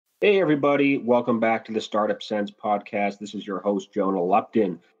Hey, everybody. Welcome back to the Startup Sense podcast. This is your host,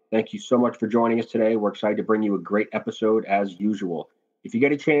 Jonahlupton. Thank you so much for joining us today. We're excited to bring you a great episode as usual. If you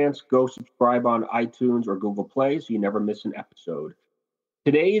get a chance, go subscribe on iTunes or Google Play so you never miss an episode.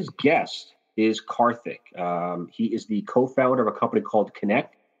 Today's guest is Karthik. He is the co-founder of a company called Kinnek.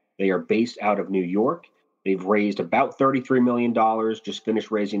 They are based out of New York. They've raised about $33 million, just finished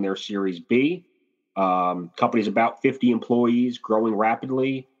raising their Series B. Company's about 50 employees, growing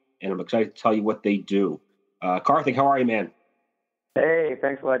rapidly. And I'm excited to tell you what they do. Karthik, how are you, man? Hey,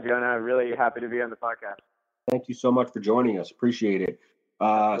 thanks a lot, Jonah. Really happy to be on the podcast. Thank you so much for joining us. Appreciate it.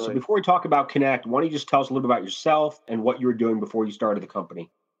 So before we talk about Kinnek, why don't you just tell us a little bit about yourself and what you were doing before you started the company?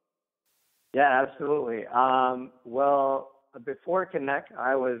 Yeah, absolutely. Well, before Kinnek,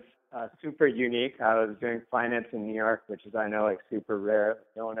 I was super unique. I was doing finance in New York, which is, I know, like super rare.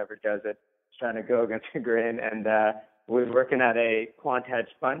 No one ever does it. Just trying to go against the grain. And was working at a quant hedge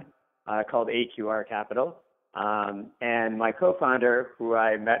fund called AQR Capital. And my co-founder, who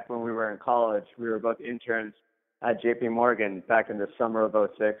I met when we were in college, we were both interns at JP Morgan back in the summer of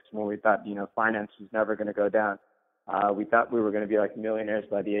 '06 when we thought, finance was never going to go down. We thought we were going to be like millionaires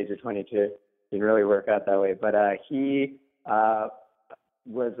by the age of 22. Didn't really work out that way. But he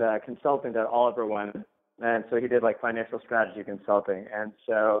was a consultant at Oliver Wyman. And so he did like financial strategy consulting. And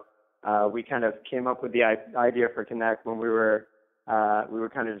so we kind of came up with the idea for Kinnek when we were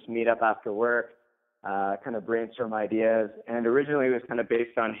kind of just meet up after work, kind of brainstorm ideas. And originally it was kind of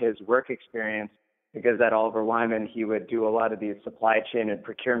based on his work experience because at Oliver Wyman, he would do a lot of these supply chain and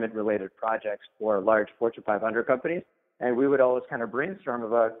procurement related projects for large Fortune 500 companies. And we would always kind of brainstorm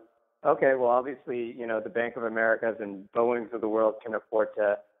about, okay, well, obviously, the Bank of Americas and Boeings of the world can afford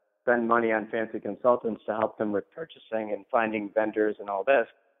to spend money on fancy consultants to help them with purchasing and finding vendors and all this.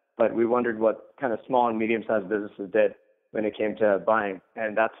 But we wondered what kind of small and medium-sized businesses did when it came to buying.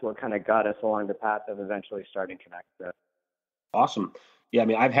 And that's what kind of got us along the path of eventually starting Kinnek. So. Awesome. Yeah, I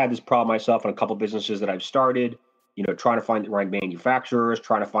mean, I've had this problem myself in a couple of businesses that I've started, trying to find the right manufacturers,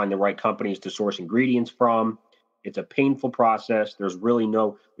 trying to find the right companies to source ingredients from. It's a painful process. There's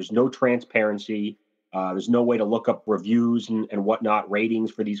no transparency. There's no way to look up reviews and whatnot,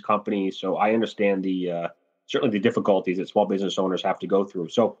 ratings for these companies. So I understand certainly the difficulties that small business owners have to go through.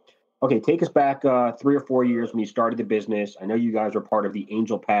 So, okay, take us back 3 or 4 years when you started the business. I know you guys were part of the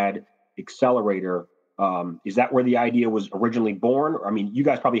AngelPad Accelerator. Is that where the idea was originally born? I mean, you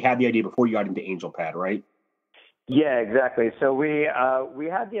guys probably had the idea before you got into AngelPad, right? Yeah, exactly. So we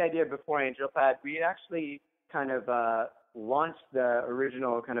had the idea before AngelPad. We actually kind of launched the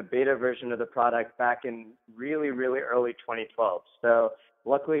original kind of beta version of the product back in really, really early 2012. So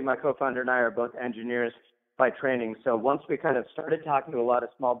luckily, my co-founder and I are both engineers by training. So once we kind of started talking to a lot of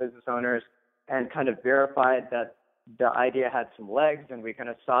small business owners and kind of verified that the idea had some legs, and we kind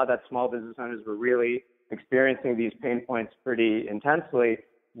of saw that small business owners were really experiencing these pain points pretty intensely,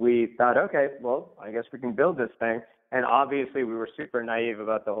 we thought, okay, well, I guess we can build this thing. And obviously we were super naive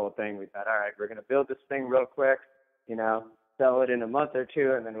about the whole thing. We thought, all right, we're going to build this thing real quick, sell it in a month or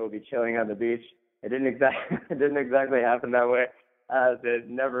two, and then we'll be chilling on the beach. It didn't exactly happen that way. It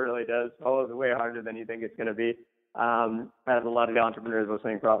never really does. Always way harder than you think it's going to be. As a lot of the entrepreneurs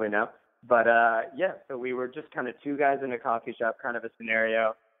listening probably know. But so we were just kind of two guys in a coffee shop, kind of a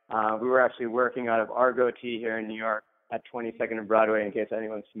scenario. We were actually working out of Argo Tea here in New York at 22nd and Broadway, in case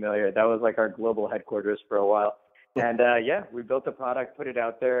anyone's familiar. That was like our global headquarters for a while. And we built the product, put it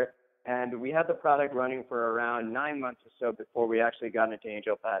out there, and we had the product running for around 9 months or so before we actually got into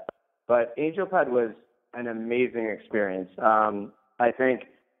AngelPad. But AngelPad was an amazing experience. I think,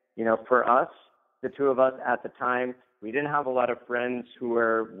 for us, the two of us at the time, we didn't have a lot of friends who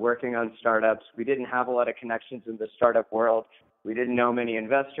were working on startups. We didn't have a lot of connections in the startup world. We didn't know many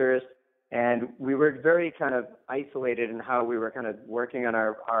investors. And we were very kind of isolated in how we were kind of working on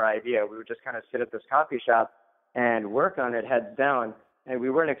our idea. We would just kind of sit at this coffee shop and work on it heads down. And we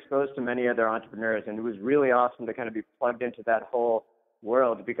weren't exposed to many other entrepreneurs. And it was really awesome to kind of be plugged into that whole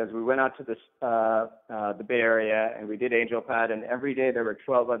world because we went out to the Bay Area and we did AngelPad. And every day there were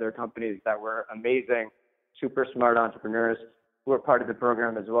 12 other companies that were amazing, super smart entrepreneurs who were part of the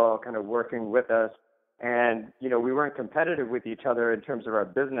program as well, kind of working with us. And, we weren't competitive with each other in terms of our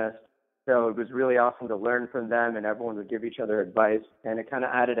business. So it was really awesome to learn from them, and everyone would give each other advice. And it kind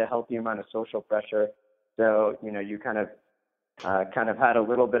of added a healthy amount of social pressure. So, you kind of had a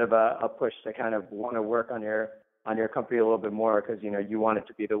little bit of a push to kind of want to work on your company a little bit more because, you wanted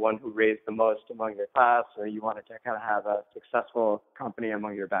to be the one who raised the most among your class, or you wanted to kind of have a successful company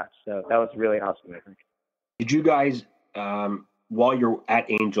among your batch. So that was really awesome, I think. Did you guys, while you're at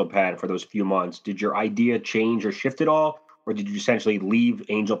AngelPad for those few months, did your idea change or shift at all? or did you essentially leave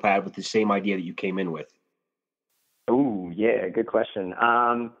AngelPad with the same idea that you came in with? Oh, yeah, good question.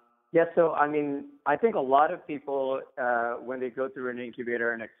 Yeah, so I mean, I think a lot of people, when they go through an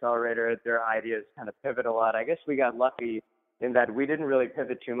incubator and accelerator, their ideas kind of pivot a lot. I guess we got lucky in that we didn't really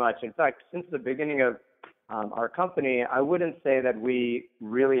pivot too much. In fact, since the beginning of our company, I wouldn't say that we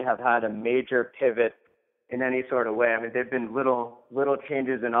really have had a major pivot in any sort of way. I mean, there've been little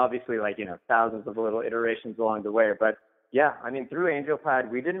changes and obviously like, thousands of little iterations along the way. But yeah, I mean, through AngelPad,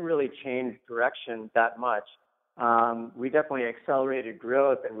 we didn't really change direction that much. We definitely accelerated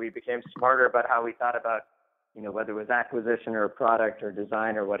growth and we became smarter about how we thought about, whether it was acquisition or product or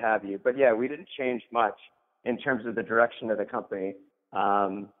design or what have you. But yeah, we didn't change much in terms of the direction of the company.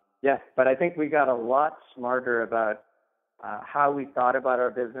 Yeah, but I think we got a lot smarter about how we thought about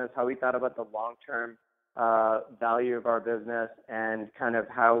our business, how we thought about the long-term value of our business, and kind of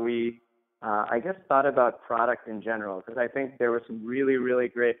how we, I guess, thought about product in general. Because I think there were some really, really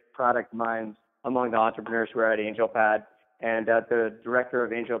great product minds among the entrepreneurs who are at AngelPad. And the director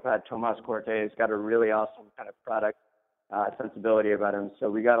of AngelPad, Tomas Corte, has got a really awesome kind of product sensibility about him. So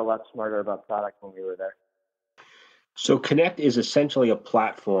we got a lot smarter about product when we were there. So Kinnek is essentially a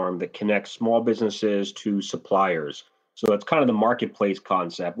platform that connects small businesses to suppliers. So that's kind of the marketplace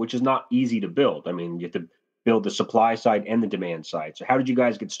concept, which is not easy to build. I mean, you have to build the supply side and the demand side. So how did you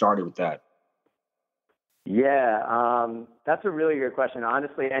guys get started with that? Yeah, that's a really good question.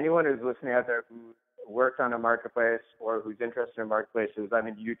 Honestly, anyone who's listening out there who worked on a marketplace or who's interested in marketplaces, I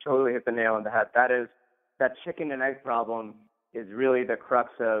mean, you totally hit the nail on the head. That chicken and egg problem is really the crux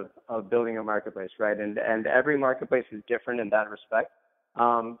of building a marketplace, right? And every marketplace is different in that respect.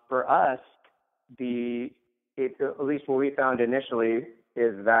 For us, at least what we found initially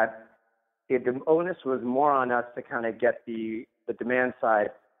is that the onus was more on us to kind of get the demand side,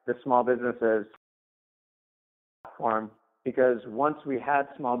 the small businesses platform, because once we had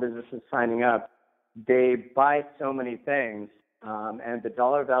small businesses signing up, they buy so many things, and the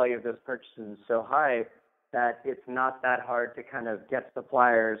dollar value of those purchases is so high that it's not that hard to kind of get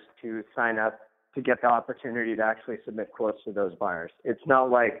suppliers to sign up to get the opportunity to actually submit quotes to those buyers. It's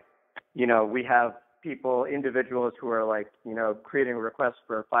not like, we have individuals who are like, creating requests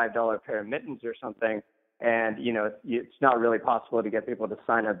for a $5 pair of mittens or something. And, it's not really possible to get people to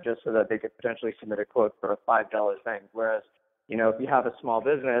sign up just so that they could potentially submit a quote for a $5 thing. Whereas, if you have a small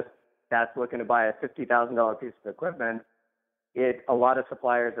business that's looking to buy a $50,000 piece of equipment, a lot of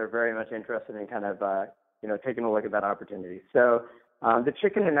suppliers are very much interested in kind of, taking a look at that opportunity. So the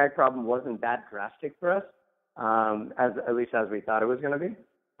chicken and egg problem wasn't that drastic for us, at least as we thought it was going to be.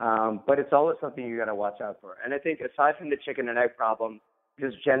 But it's always something you got to watch out for. And I think aside from the chicken and egg problem,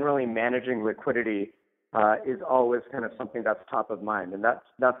 just generally managing liquidity is always kind of something that's top of mind. And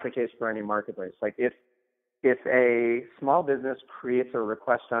that's the case for any marketplace. Like if a small business creates a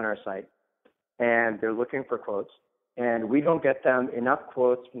request on our site and they're looking for quotes, and we don't get them enough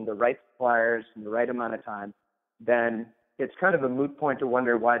quotes from the right suppliers in the right amount of time, then it's kind of a moot point to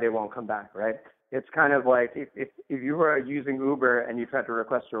wonder why they won't come back, right? It's kind of like if you were using Uber and you tried to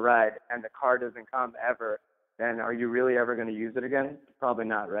request a ride and the car doesn't come ever, then are you really ever going to use it again? Probably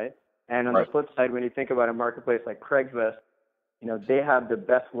not, right? And on the flip side, when you think about a marketplace like Craigslist, they have the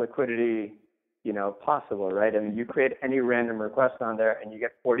best liquidity, possible, right? I mean, you create any random request on there and you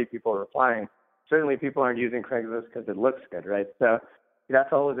get 40 people replying. Certainly people aren't using Craigslist because it looks good, right? So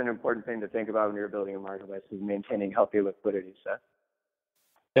that's always an important thing to think about when you're building a marketplace, is maintaining healthy liquidity. So.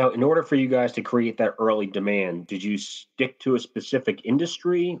 Now, in order for you guys to create that early demand, did you stick to a specific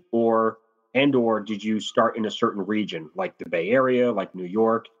industry or did you start in a certain region, like the Bay Area, like New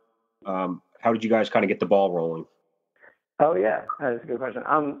York? How did you guys kind of get the ball rolling? Oh, yeah, that's a good question.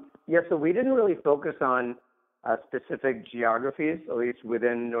 So we didn't really focus on specific geographies, at least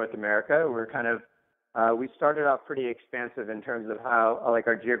within North America. We're kind of, we started off pretty expansive in terms of how, like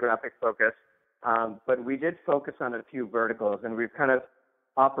our geographic focus, but we did focus on a few verticals, and we've kind of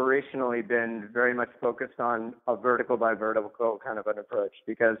operationally been very much focused on a vertical by vertical kind of an approach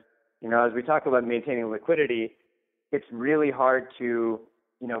because, as we talk about maintaining liquidity, it's really hard to,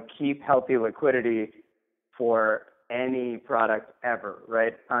 keep healthy liquidity for any product ever,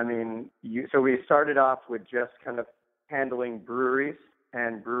 right? I mean, so we started off with just kind of handling breweries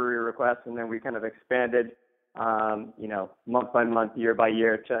and brewery requests, and then we kind of expanded, month by month, year by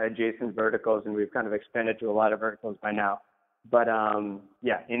year to adjacent verticals, and we've kind of expanded to a lot of verticals by now. But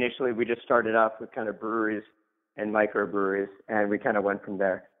initially we just started off with kind of breweries and microbreweries, and we kind of went from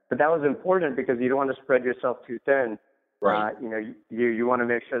there. But that was important because you don't want to spread yourself too thin. Right. You want to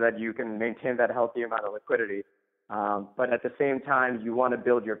make sure that you can maintain that healthy amount of liquidity. But at the same time, you want to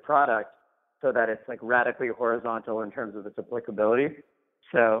build your product so that it's like radically horizontal in terms of its applicability.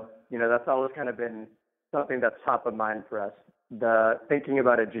 So, that's always kind of been something that's top of mind for us. The thinking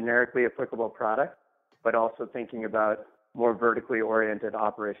about a generically applicable product, but also thinking about more vertically oriented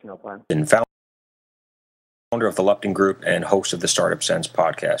operational plan. And founder of the Lupton Group and host of the Startup Sense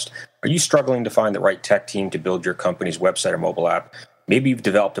podcast. Are you struggling to find the right tech team to build your company's website or mobile app? Maybe you've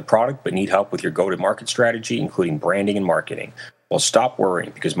developed a product but need help with your go-to-market strategy, including branding and marketing. Well, stop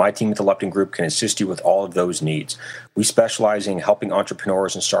worrying, because my team at the Lupton Group can assist you with all of those needs. We specialize in helping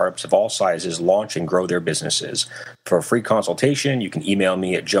entrepreneurs and startups of all sizes launch and grow their businesses. For a free consultation, you can email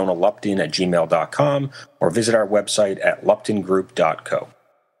me at jonahlupton@gmail.com or visit our website at luptongroup.co.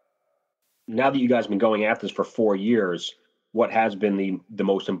 Now that you guys have been going at this for 4 years, what has been the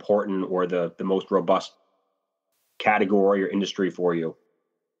most important or the most robust category or industry for you?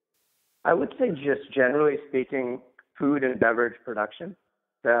 I would say, just generally speaking, food and beverage production.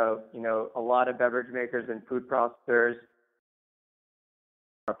 So, a lot of beverage makers and food processors,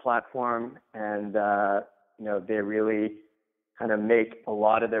 our platform, and, they really kind of make a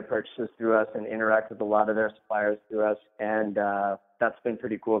lot of their purchases through us and interact with a lot of their suppliers through us. And that's been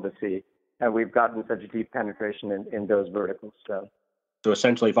pretty cool to see. And we've gotten such deep penetration in those verticals. So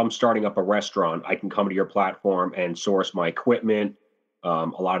essentially, if I'm starting up a restaurant, I can come to your platform and source my equipment, a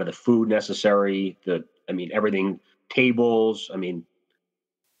lot of the food necessary, everything, tables,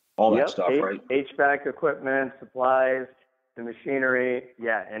 all that stuff, right? HVAC equipment, supplies, the machinery.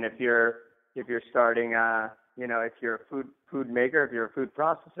 Yeah. And if you're starting, if you're a food maker, if you're a food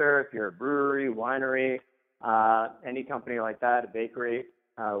processor, if you're a brewery, winery, any company like that, a bakery,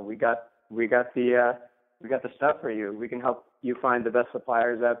 we got the stuff for you. We can help you find the best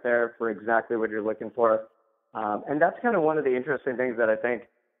suppliers out there for exactly what you're looking for. And that's kind of one of the interesting things that I think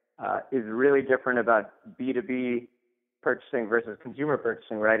is really different about B2B purchasing versus consumer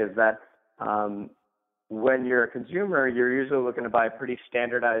purchasing, right? Is that when you're a consumer, you're usually looking to buy pretty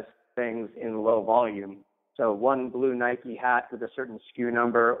standardized things in low volume. So one blue Nike hat with a certain SKU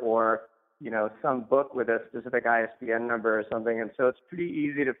number, or some book with a specific ISBN number or something. And so it's pretty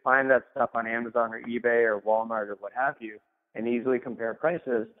easy to find that stuff on Amazon or eBay or Walmart or what have you, and easily compare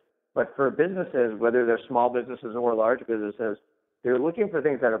prices. But for businesses, whether they're small businesses or large businesses, they're looking for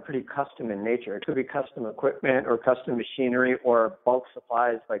things that are pretty custom in nature. It could be custom equipment or custom machinery or bulk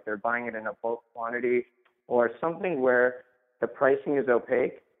supplies, like they're buying it in a bulk quantity, or something where the pricing is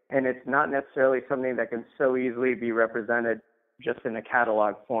opaque and it's not necessarily something that can so easily be represented just in a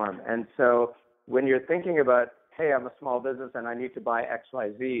catalog form. And so when you're thinking about, hey, I'm a small business and I need to buy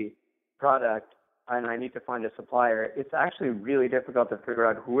XYZ product and I need to find a supplier, it's actually really difficult to figure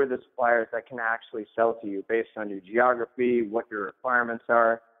out who are the suppliers that can actually sell to you based on your geography, what your requirements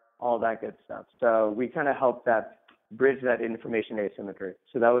are, all that good stuff. So we kind of help that bridge that information asymmetry.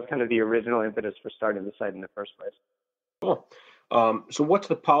 So that was kind of the original impetus for starting the site in the first place. Cool. So what's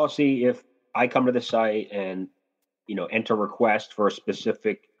the policy if I come to the site and enter request for a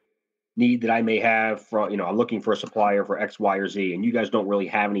specific need that I may have from, I'm looking for a supplier for X, Y, or Z, and you guys don't really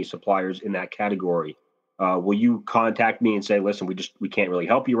have any suppliers in that category. Will you contact me and say, listen, we can't really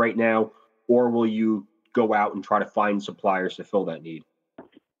help you right now? Or will you go out and try to find suppliers to fill that need?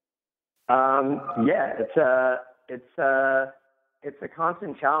 Yeah, it's a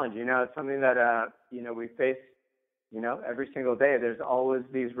constant challenge. It's something that, we face, every single day. There's always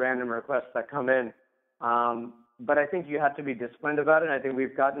these random requests that come in. But I think you have to be disciplined about it. And I think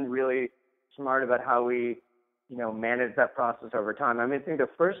we've gotten really smart about how we, manage that process over time. I think the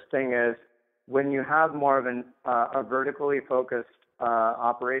first thing is, when you have more of a vertically focused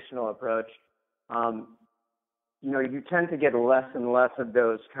operational approach, you tend to get less and less of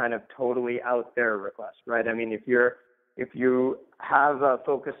those kind of totally out there requests, right? If you have a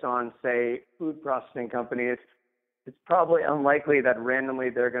focus on, say, food processing companies, it's probably unlikely that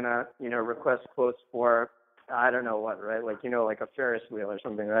randomly they're gonna, request quotes for, I don't know what, right? Like a Ferris wheel or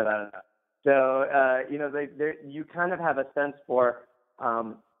something, right? I don't know. So, you kind of have a sense for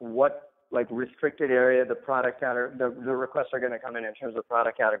what restricted area the product category, the requests are going to come in terms of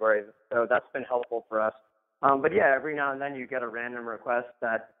product categories. So that's been helpful for us. But yeah, every now and then you get a random request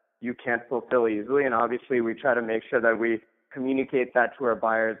that you can't fulfill easily. And obviously we try to make sure that we communicate that to our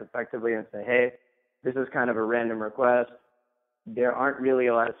buyers effectively and say, hey, this is kind of a random request. There aren't really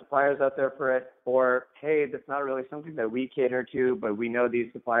a lot of suppliers out there for it. Or, hey, that's not really something that we cater to, but we know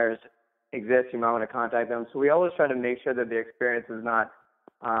these suppliers exist. You might want to contact them. So we always try to make sure that the experience is not,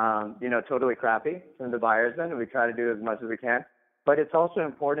 totally crappy from the buyer's end. And we try to do as much as we can. But it's also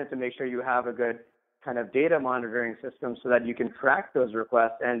important to make sure you have a good kind of data monitoring system so that you can track those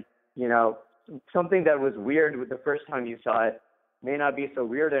requests. And, something that was weird with the first time you saw it may not be so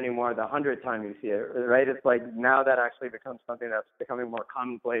weird anymore the 100th time you see it, right? It's like now that actually becomes something that's becoming more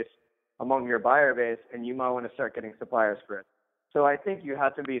commonplace among your buyer base, and you might want to start getting suppliers for it. So I think you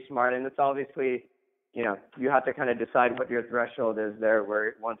have to be smart, and it's obviously, you have to kind of decide what your threshold is there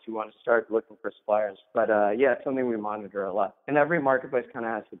where once you want to start looking for suppliers. But yeah, it's something we monitor a lot. And every marketplace kind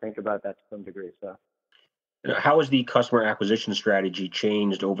of has to think about that to some degree. So How has the customer acquisition strategy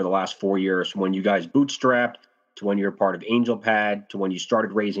changed over the last 4 years, from when you guys bootstrapped to when you're part of AngelPad to when you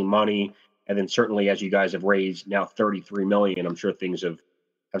started raising money, and then certainly as you guys have raised now 33 million, I'm sure things have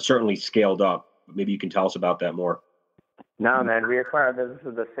certainly scaled up. Maybe you can tell us about that more. No, man, we acquire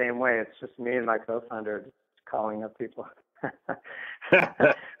businesses the same way. It's just me and my co-founder just calling up people.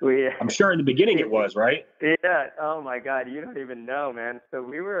 I'm sure in the beginning it was, right? Yeah. Oh my God, you don't even know, man. So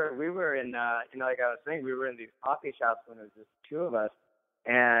we were in, like I was saying, we were in these coffee shops when it was just two of us,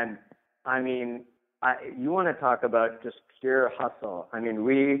 and I mean, you want to talk about just pure hustle. I mean,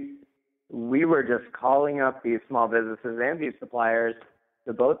 we were just calling up these small businesses and these suppliers,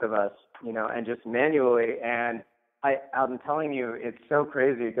 the both of us, and just manually. And I'm telling you, it's so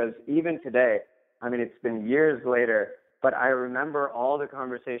crazy because even today, I mean, it's been years later, but I remember all the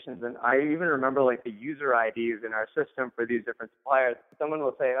conversations, and I even remember like the user IDs in our system for these different suppliers. Someone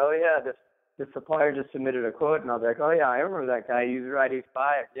will say, "Oh yeah, this supplier just submitted a quote," and I'll be like, "Oh yeah, I remember that guy, user ID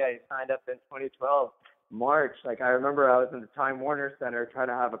 5. Yeah, he signed up in 2012 March." Like I remember I was in the Time Warner Center trying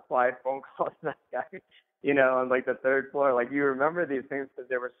to have a quiet phone call to that guy, on like the third floor. Like you remember these things because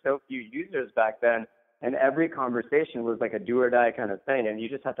there were so few users back then. And every conversation was like a do or die kind of thing. And you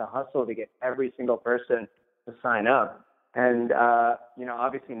just had to hustle to get every single person to sign up. And,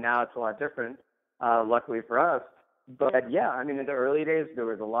 obviously now it's a lot different, luckily for us. But yeah, I mean, in the early days, there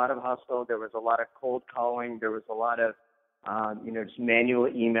was a lot of hustle. There was a lot of cold calling. There was a lot of, just manual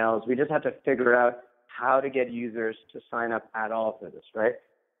emails. We just had to figure out how to get users to sign up at all for this, right?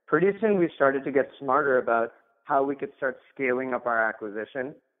 Pretty soon we started to get smarter about how we could start scaling up our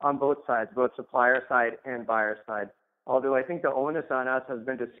acquisition on both sides, both supplier side and buyer side. Although I think the onus on us has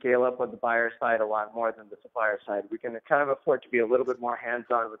been to scale up with the buyer side a lot more than the supplier side. We can kind of afford to be a little bit more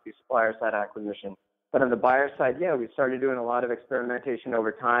hands-on with the supplier side acquisition. But on the buyer side, yeah, we started doing a lot of experimentation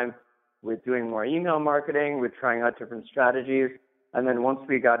over time with doing more email marketing, with trying out different strategies. And then once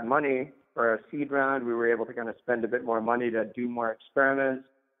we got money for our seed round, we were able to kind of spend a bit more money to do more experiments,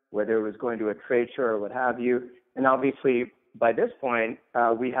 whether it was going to a trade show or what have you. And obviously, by this point,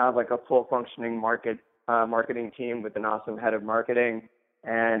 we have like a full functioning marketing team with an awesome head of marketing.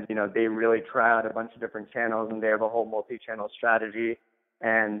 And, they really try out a bunch of different channels, and they have a whole multi-channel strategy.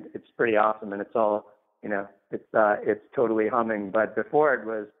 And it's pretty awesome. And it's all, it's totally humming. But before it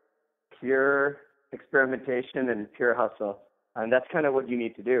was pure experimentation and pure hustle. And that's kind of what you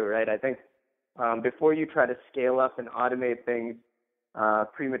need to do, right? I think before you try to scale up and automate things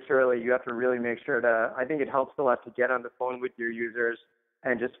prematurely, you have to really make sure I think it helps a lot to get on the phone with your users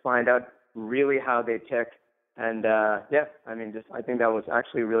and just find out really how they tick. And I think that was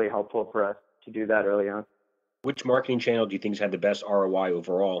actually really helpful for us to do that early on. Which marketing channel do you think has had the best ROI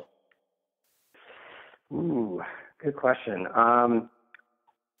overall? Ooh, good question.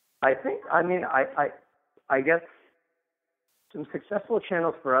 I guess some successful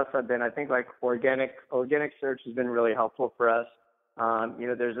channels for us have been, I think, like organic search has been really helpful for us.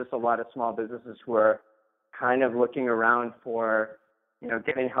 There's just a lot of small businesses who are kind of looking around for,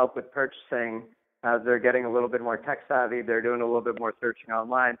 getting help with purchasing as they're getting a little bit more tech savvy. They're doing a little bit more searching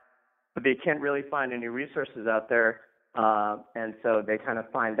online, but they can't really find any resources out there. And so they kind of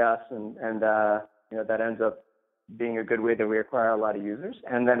find us, and that ends up being a good way that we acquire a lot of users.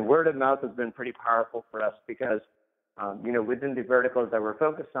 And then word of mouth has been pretty powerful for us because, within the verticals that we're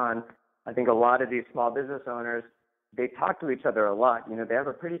focused on, I think a lot of these small business owners, they talk to each other a lot. They have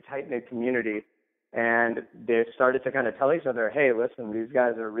a pretty tight-knit community, and they've started to kind of tell each other, "Hey, listen, these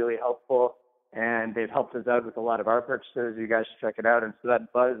guys are really helpful, and they've helped us out with a lot of our purchases. You guys should check it out." And so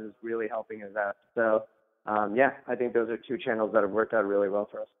that buzz is really helping us out. So, I think those are two channels that have worked out really well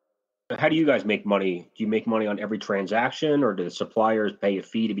for us. How do you guys make money? Do you make money on every transaction, or do the suppliers pay a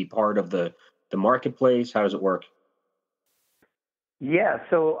fee to be part of the marketplace? How does it work? Yeah,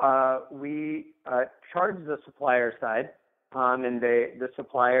 so we charge the supplier side, and the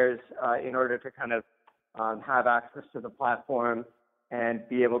suppliers, in order to kind of have access to the platform and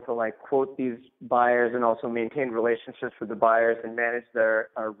be able to like quote these buyers and also maintain relationships with the buyers and manage their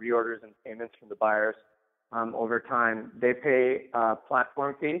reorders and payments from the buyers over time, they pay a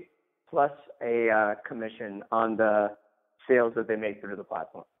platform fee plus a commission on the sales that they make through the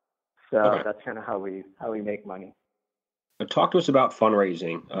platform. So Okay. that's kind of how we make money. Now, talk to us about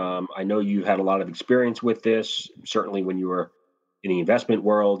fundraising. I know you had a lot of experience with this, certainly when you were in the investment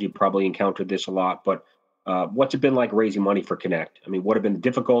world, you probably encountered this a lot. But what's it been like raising money for Kinnek? I mean, what have been the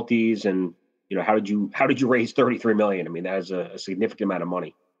difficulties, and how did you raise 33 million? I mean, that is a significant amount of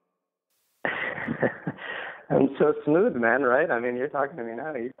money. I'm so smooth, man, right? I mean, you're talking to me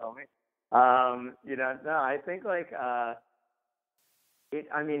now. You tell me. No, I think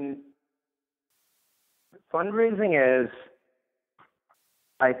fundraising is,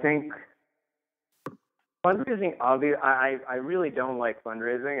 I think, fundraising, I really don't like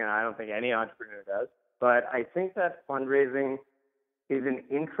fundraising, and I don't think any entrepreneur does. But I think that fundraising is an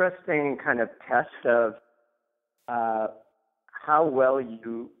interesting kind of test of how well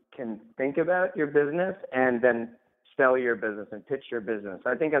you can think about your business and then sell your business and pitch your business.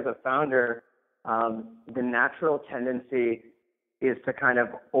 I think as a founder, the natural tendency is to kind of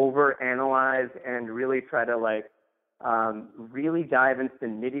overanalyze and really try to really dive into the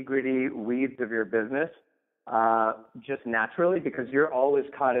nitty-gritty weeds of your business just naturally, because you're always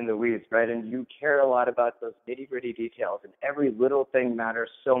caught in the weeds, right? And you care a lot about those nitty-gritty details, and every little thing matters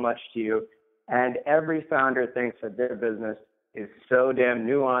so much to you. And every founder thinks that their business is so damn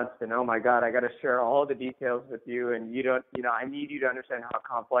nuanced, and oh my God, I got to share all the details with you, and I need you to understand how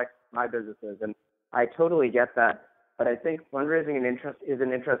complex my business is. And I totally get that. But I think fundraising is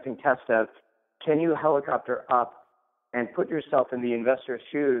an interesting test of, can you helicopter up and put yourself in the investor's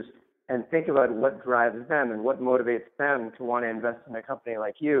shoes and think about what drives them and what motivates them to want to invest in a company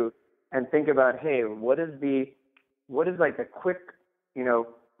like you, and think about, hey, what is like the quick,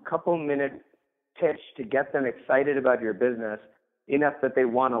 couple minute pitch to get them excited about your business enough that they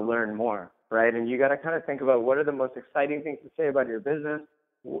want to learn more, right? And you got to kind of think about, what are the most exciting things to say about your business?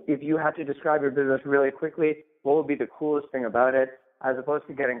 If you had to describe your business really quickly, what would be the coolest thing about it, as opposed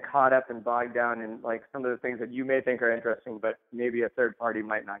to getting caught up and bogged down in some of the things that you may think are interesting, but maybe a third party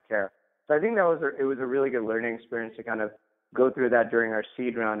might not care. So I think it was a really good learning experience to kind of go through that during our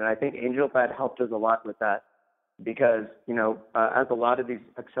seed round. And I think AngelPad helped us a lot with that, because, as a lot of these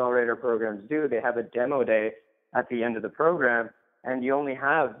accelerator programs do, they have a demo day at the end of the program, and you only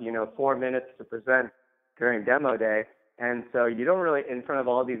have, 4 minutes to present during demo day. And so you don't really, in front of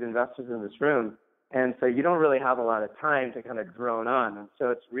all these investors in this room, and so you don't really have a lot of time to kind of drone on. And so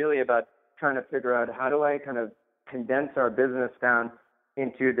it's really about trying to figure out, how do I kind of condense our business down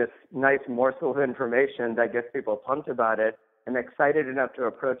into this nice morsel of information that gets people pumped about it and excited enough to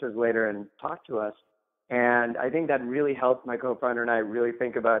approach us later and talk to us. And I think that really helped my co-founder and I really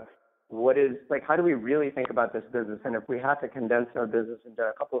think about how do we really think about this business? And if we have to condense our business into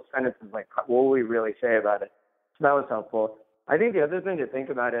a couple of sentences, what will we really say about it? So that was helpful. I think the other thing to think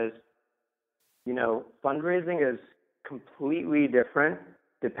about is, fundraising is completely different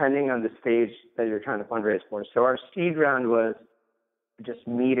depending on the stage that you're trying to fundraise for. So our seed round was just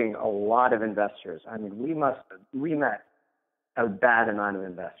meeting a lot of investors. I mean, we met a bad amount of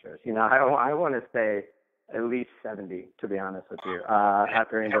investors. I want to say at least 70, to be honest with you.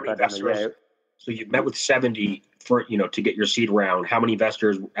 After investors. So you met with 70 for to get your seed round. How many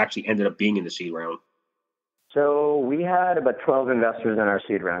investors actually ended up being in the seed round? So we had about 12 investors in our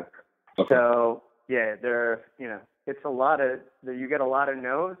seed round. Okay. So yeah, it's a lot of, you get a lot of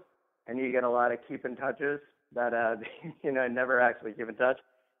no's and you get a lot of keep in touches that never actually keep in touch,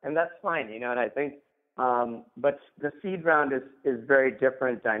 and that's fine. And I think, but the seed round is very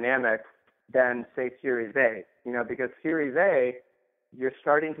different dynamic than, say, Series A. Because Series A, you're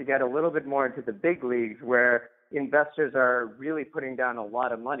starting to get a little bit more into the big leagues, where investors are really putting down a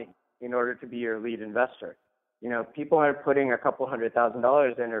lot of money in order to be your lead investor. People are putting a couple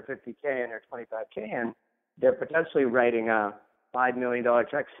 $100,000 in, or $50K in, or $25K in. They're potentially writing a $5 million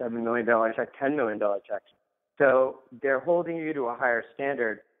check, $7 million check, $10 million check. So they're holding you to a higher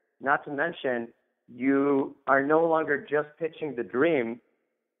standard. Not to mention, you are no longer just pitching the dream,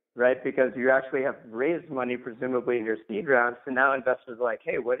 right? Because you actually have raised money, presumably, in your seed round. So now investors are like,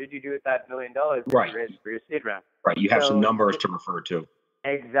 hey, what did you do with that $1 million right. you raised for your seed round? Right. You have some numbers to refer to.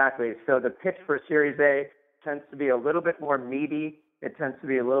 Exactly. So the pitch for Series A tends to be a little bit more meaty. It tends to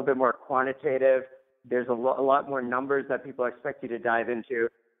be a little bit more quantitative. There's a lot more numbers that people expect you to dive into.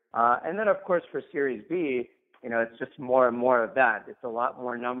 And then, of course, for Series B, it's just more and more of that. It's a lot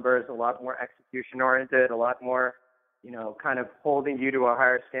more numbers, a lot more execution-oriented, a lot more, kind of holding you to a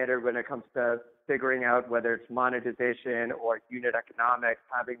higher standard when it comes to figuring out whether it's monetization or unit economics,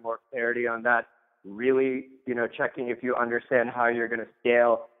 having more clarity on that, really, checking if you understand how you're going to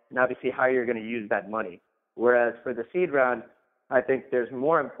scale and obviously how you're going to use that money. Whereas for the seed round, I think there's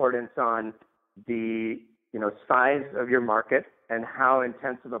more importance on the, size of your market and how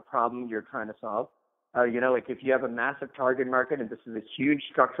intense of a problem you're trying to solve. If you have a massive target market and this is a huge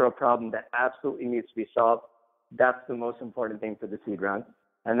structural problem that absolutely needs to be solved, that's the most important thing for the seed round.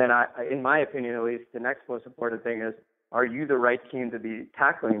 And then in my opinion, at least, the next most important thing is, are you the right team to be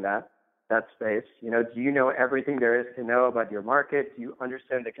tackling that space? Do you know everything there is to know about your market? Do you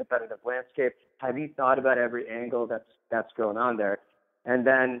understand the competitive landscape? Have you thought about every angle that's going on there? And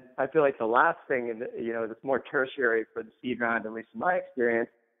then I feel like the last thing, that's more tertiary for the seed round, at least in my experience,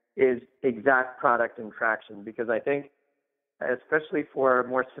 is exact product and traction. Because I think, especially for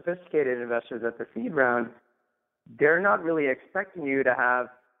more sophisticated investors at the seed round, they're not really expecting you to have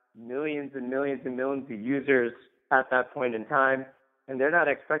millions and millions and millions of users at that point in time. And they're not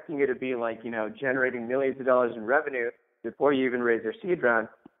expecting you to be generating millions of dollars in revenue before you even raise your seed round.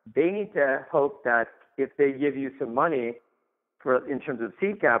 They need to hope that if they give you some money in terms of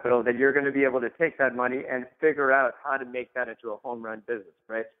seed capital, that you're going to be able to take that money and figure out how to make that into a home run business,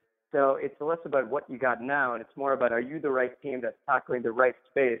 right? So it's less about what you got now, and it's more about, are you the right team that's tackling the right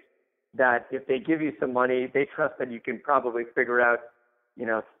space, that if they give you some money, they trust that you can probably figure out,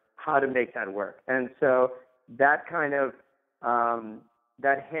 how to make that work. And so that kind of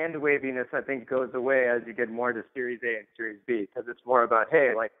that hand waviness, I think, goes away as you get more to Series A and Series B, because it's more about,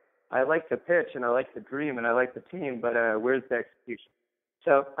 hey, I like the pitch and I like the dream and I like the team, but where's the execution?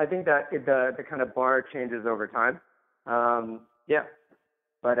 So I think that the kind of bar changes over time.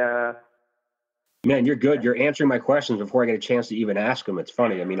 But man, you're good. You're answering my questions before I get a chance to even ask them. It's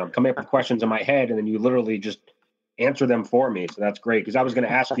funny. I mean, I'm coming up with questions in my head, and then you literally just answer them for me. So that's great, because I was going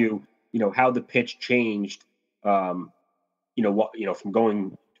to ask you, how the pitch changed. From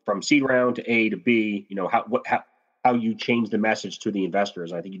going from seed round to A to B. How you changed the message to the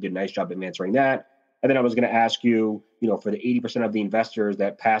investors. I think you did a nice job at answering that. And then I was going to ask you, for the 80% of the investors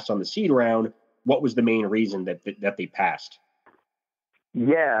that passed on the seed round, what was the main reason that they passed?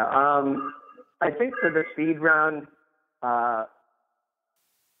 Yeah, I think for the seed round, for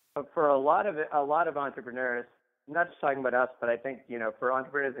a lot of entrepreneurs, I'm not just talking about us, but I think for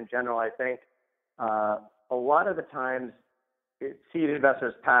entrepreneurs in general, I think a lot of the times seed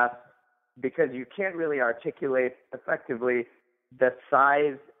investors pass because you can't really articulate effectively the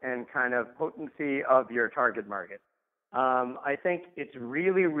size and kind of potency of your target market. I think it's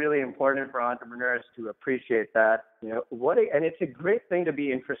really, really important for entrepreneurs to appreciate that, and it's a great thing to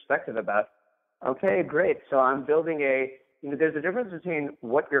be introspective about. Okay, great. So I'm building there's a difference between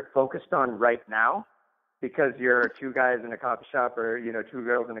what you're focused on right now, because you're two guys in a coffee shop or, two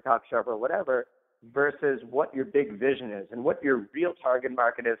girls in a coffee shop or whatever, versus what your big vision is and what your real target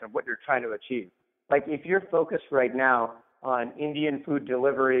market is and what you're trying to achieve. Like if you're focused right now on Indian food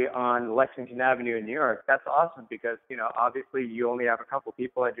delivery on Lexington Avenue in New York, that's awesome, because, obviously you only have a couple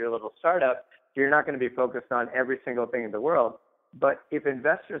people at your little startup, so you're not going to be focused on every single thing in the world. But if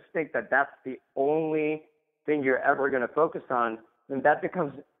investors think that that's the only thing you're ever going to focus on, then that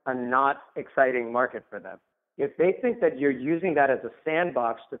becomes a not exciting market for them. If they think that you're using that as a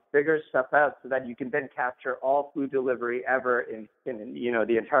sandbox to figure stuff out so that you can then capture all food delivery ever in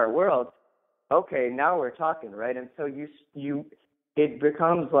the entire world, okay, now we're talking, right? And so it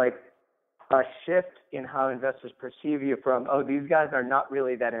becomes like a shift in how investors perceive you from, oh, these guys are not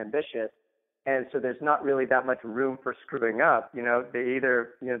really that ambitious, and so there's not really that much room for screwing up. They either,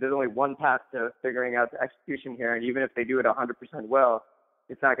 there's only one path to figuring out the execution here, and even if they do it 100% well,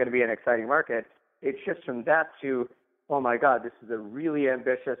 it's not going to be an exciting market. It shifts from that to, oh my God, this is a really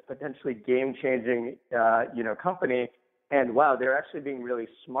ambitious, potentially game-changing, company, and wow, they're actually being really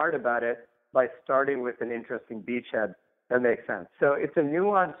smart about it by starting with an interesting beachhead. That makes sense. So it's a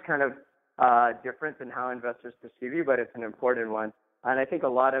nuanced kind of difference in how investors perceive you, but it's an important one. And I think a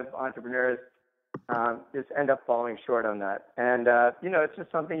lot of entrepreneurs just end up falling short on that. And, it's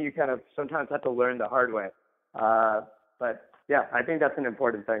just something you kind of sometimes have to learn the hard way. But yeah, I think that's an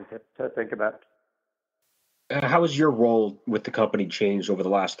important thing to think about. How has your role with the company changed over the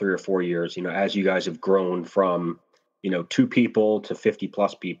last 3 or 4 years, as you guys have grown from, 2 people to 50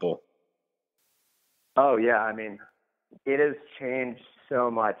 plus people? Oh, yeah. I mean, it has changed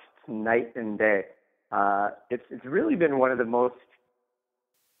so much. It's night and day. It's really been one of the most,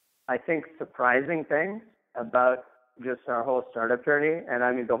 I think, surprising things about just our whole startup journey. And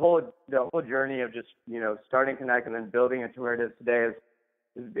I mean, the whole journey of just, starting Kinnek and then building it to where it is today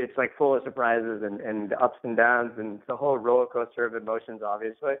it's like full of surprises and ups and downs, and it's a whole roller coaster of emotions,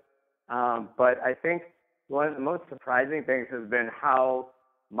 obviously. But I think one of the most surprising things has been how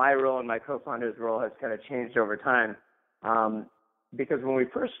my role and my co-founder's role has kind of changed over time. Because when we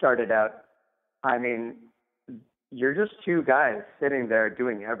first started out, I mean, you're just 2 guys sitting there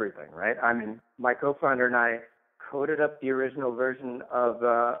doing everything, right? I mean, my co-founder and I coded up the original version of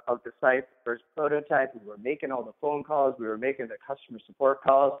the site, first prototype. We were making all the phone calls. We were making the customer support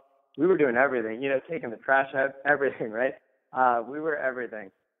calls. we were doing everything, taking the trash out, everything, right? We were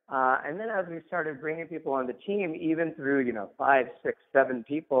everything. And then as we started bringing people on the team, even through, 5, 6, 7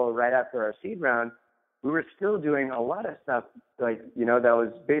 people right after our seed round, we were still doing a lot of stuff like, that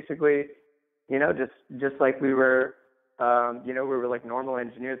was basically, just like we were, we were like normal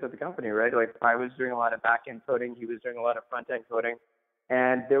engineers at the company, right? Like I was doing a lot of back-end coding. He was doing a lot of front-end coding.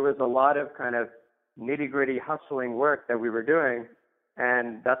 And there was a lot of kind of nitty-gritty hustling work that we were doing.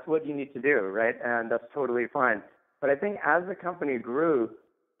 And that's what you need to do, right? And that's totally fine. But I think as the company grew,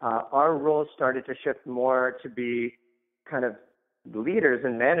 our roles started to shift more to be kind of leaders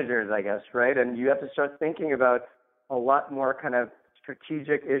and managers, I guess, right? And you have to start thinking about a lot more kind of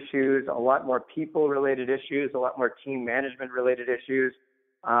strategic issues, a lot more people-related issues, a lot more team management-related issues.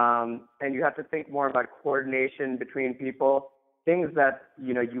 And you have to think more about coordination between people, things that,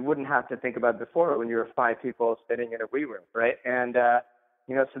 you wouldn't have to think about before when you were 5 people sitting in a wee room, right? And,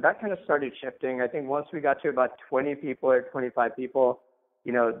 so that kind of started shifting. I think once we got to about 20 people or 25 people,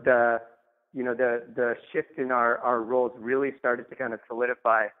 the shift in our roles really started to kind of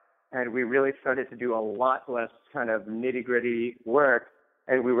solidify, and we really started to do a lot less kind of nitty-gritty work,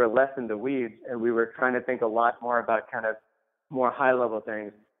 and we were less in the weeds, and we were trying to think a lot more about kind of more high-level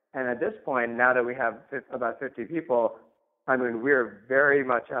things. And at this point, now that we have about 50 people, I mean, we're very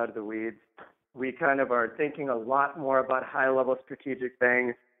much out of the weeds. We kind of are thinking a lot more about high-level strategic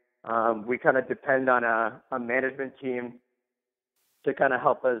things. We kind of depend on a management team to kind of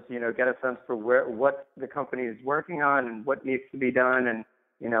help us, get a sense for what the company is working on and what needs to be done and,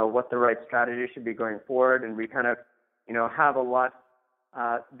 what the right strategy should be going forward. And we kind of, have a lot,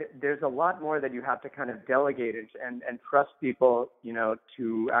 there's a lot more that you have to kind of delegate and trust people,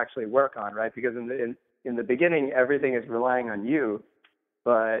 to actually work on, right? Because in the beginning, everything is relying on you.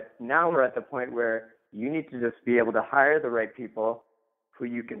 But now we're at the point where you need to just be able to hire the right people who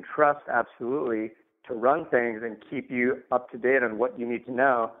you can trust absolutely to run things and keep you up to date on what you need to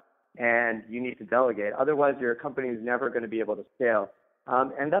know, and you need to delegate. Otherwise, your company is never going to be able to scale.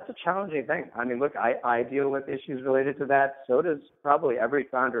 And that's a challenging thing. I mean, look, I deal with issues related to that. So does probably every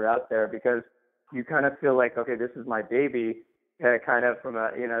founder out there, because you kind of feel like, okay, this is my baby, kind of from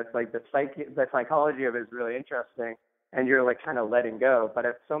a, it's like the psychology of it is really interesting, and you're like kind of letting go. But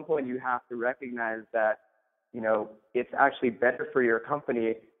at some point, you have to recognize that, it's actually better for your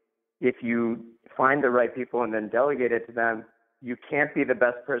company if you find the right people and then delegate it to them. You can't be the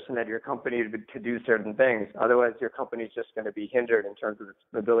best person at your company to do certain things. Otherwise, your company is just going to be hindered in terms of its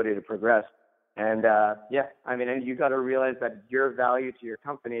ability to progress. And and you got to realize that your value to your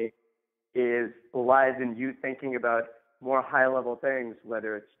company lies in you thinking about more high-level things,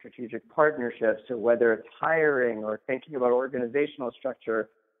 whether it's strategic partnerships or whether it's hiring or thinking about organizational structure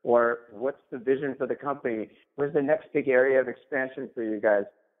or what's the vision for the company. Where's the next big area of expansion for you guys?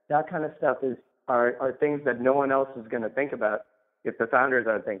 That kind of stuff are things that no one else is going to think about if the founders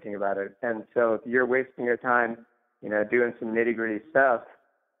aren't thinking about it. And so if you're wasting your time, doing some nitty-gritty stuff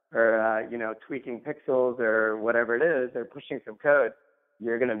or, tweaking pixels or whatever it is, or pushing some code,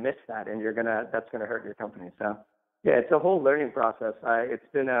 you're going to miss that, and that's going to hurt your company. So, yeah, it's a whole learning process. It's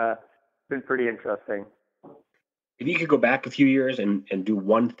been pretty interesting. If you could go back a few years and do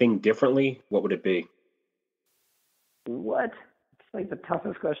one thing differently, what would it be? What? Like the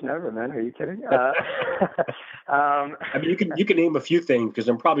toughest question ever, man. Are you kidding? I mean, you can name a few things, because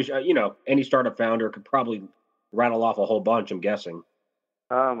I'm probably any startup founder could probably rattle off a whole bunch, I'm guessing.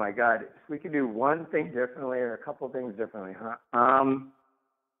 Oh my God! If we could do one thing differently or a couple things differently, huh?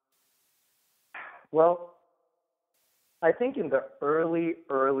 Well, I think in the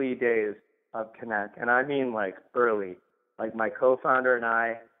early days of Kinnek, and I mean like early, like my co-founder and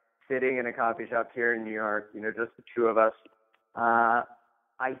I sitting in a coffee shop here in New York, just the two of us.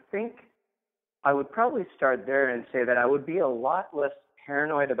 I think I would probably start there and say that I would be a lot less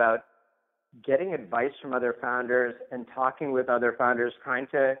paranoid about getting advice from other founders and talking with other founders, trying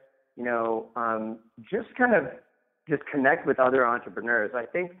to, just connect with other entrepreneurs.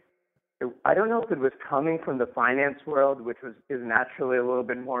 I don't know if it was coming from the finance world, which is naturally a little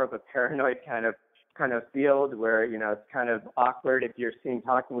bit more of a paranoid kind of field where, it's kind of awkward if you're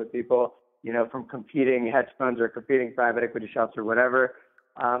talking with people, from competing hedge funds or competing private equity shops or whatever.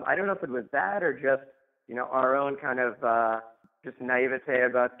 I don't know if it was that or just, our own kind of just naivete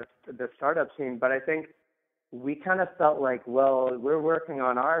about the startup scene. But I think we kind of felt like, well, we're working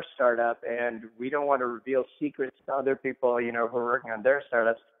on our startup and we don't want to reveal secrets to other people, who are working on their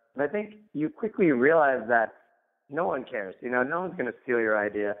startups. And I think you quickly realize that no one cares. No one's going to steal your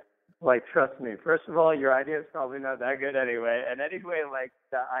idea. Like, trust me. First of all, your idea is probably not that good anyway. And anyway, like,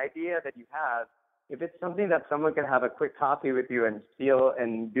 the idea that you have if it's something that someone can have a quick coffee with you and steal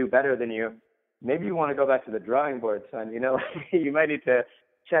and do better than you, maybe you want to go back to the drawing board, son. You might need to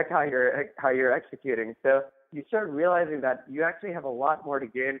check how you're executing. So you start realizing that you actually have a lot more to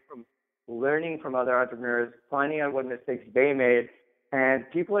gain from learning from other entrepreneurs, finding out what mistakes they made. And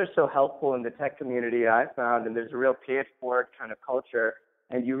people are so helpful in the tech community, I found, and there's a real pay it forward kind of culture.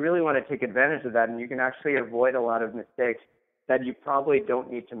 And you really want to take advantage of that, and you can actually avoid a lot of mistakes that you probably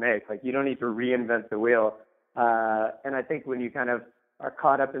don't need to make. Like, you don't need to reinvent the wheel. And I think when you kind of are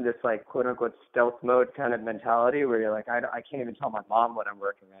caught up in this, like, quote unquote stealth mode kind of mentality where you're like, I can't even tell my mom what I'm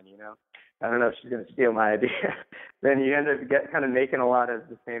working on, I don't know if she's going to steal my idea. Then you end up kind of making a lot of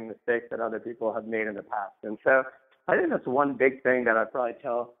the same mistakes that other people have made in the past. And so I think that's one big thing that I'd probably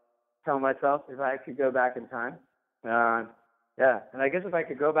tell myself if I could go back in time. Yeah, and I guess if I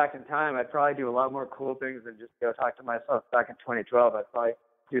could go back in time, I'd probably do a lot more cool things than just go talk to myself back in 2012. I'd probably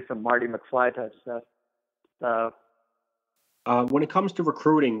do some Marty McFly type stuff. So, when it comes to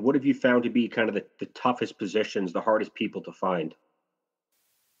recruiting, what have you found to be kind of the toughest positions, the hardest people to find?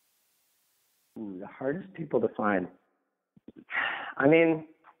 The hardest people to find. I mean,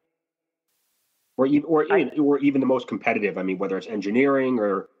 or even the most competitive. I mean, whether it's engineering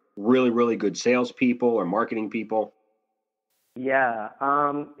or really, really good salespeople or marketing people. Yeah,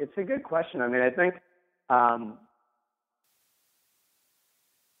 it's a good question. I mean, I think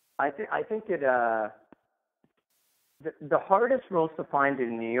the hardest roles to find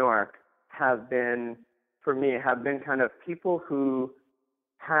in New York have been kind of people who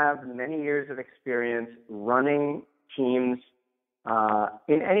have many years of experience running teams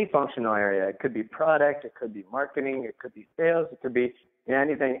in any functional area. It could be product, it could be marketing, it could be sales, it could be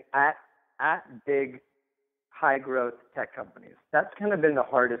anything at big, high growth tech companies. That's kind of been the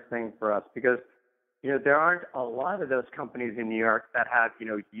hardest thing for us because, there aren't a lot of those companies in New York that have,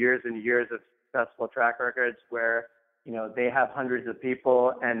 years and years of successful track records where, they have hundreds of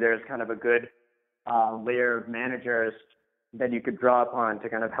people and there's kind of a good layer of managers that you could draw upon to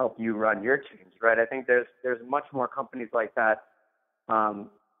kind of help you run your teams, right? I think there's much more companies like that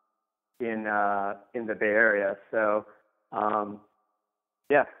in the Bay Area. So,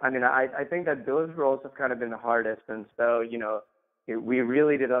 yeah, I mean, I think that those roles have kind of been the hardest. And so, we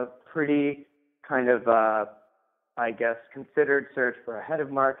really did a pretty kind of, considered search for a head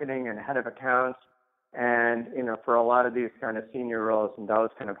of marketing and a head of accounts. And, for a lot of these kind of senior roles, and that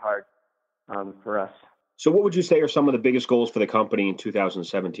was kind of hard for us. So what would you say are some of the biggest goals for the company in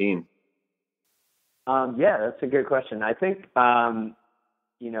 2017? Yeah, that's a good question. I think,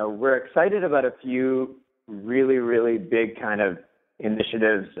 we're excited about a few really, really big kind of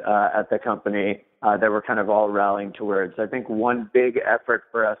initiatives at the company that we're kind of all rallying towards. I think one big effort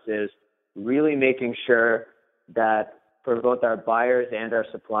for us is really making sure that for both our buyers and our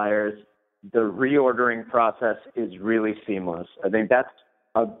suppliers, the reordering process is really seamless. I think that's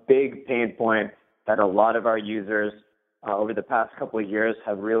a big pain point that a lot of our users over the past couple of years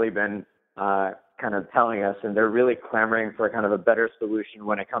have really been kind of telling us, and they're really clamoring for kind of a better solution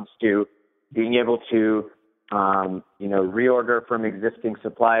when it comes to being able to reorder from existing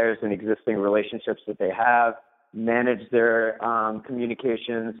suppliers and existing relationships that they have, manage their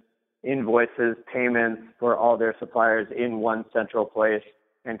communications, invoices, payments for all their suppliers in one central place,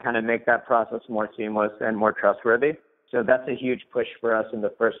 and kind of make that process more seamless and more trustworthy. So that's a huge push for us in the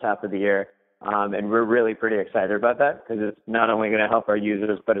first half of the year. And we're really pretty excited about that because it's not only going to help our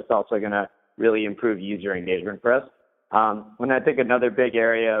users, but it's also going to really improve user engagement for us. When I think another big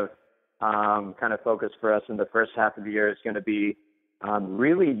area of kind of focus for us in the first half of the year is going to be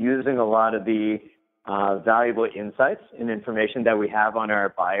really using a lot of the valuable insights and information that we have on our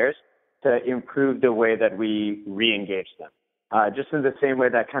buyers to improve the way that we re-engage them. Just in the same way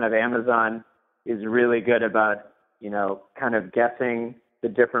that kind of Amazon is really good about, kind of guessing the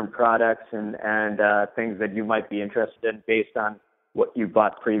different products and things that you might be interested in based on what you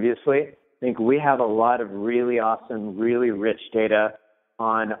bought previously. I think we have a lot of really awesome, really rich data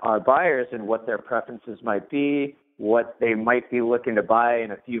on our buyers and what their preferences might be, what they might be looking to buy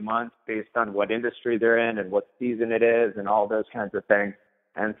in a few months based on what industry they're in and what season it is and all those kinds of things.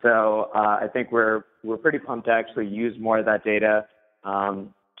 And so I think we're pretty pumped to actually use more of that data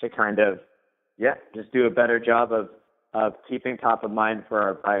to kind of, just do a better job of keeping top of mind for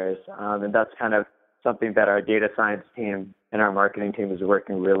our buyers. And that's kind of something that our data science team and our marketing team is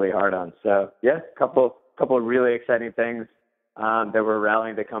working really hard on. So, a couple of really exciting things that we're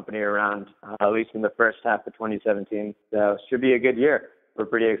rallying the company around, at least in the first half of 2017. So should be a good year. We're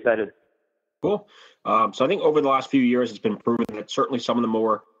pretty excited. Cool. So I think over the last few years, it's been proven that certainly some of the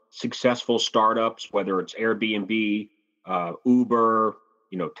more successful startups, whether it's Airbnb, Uber,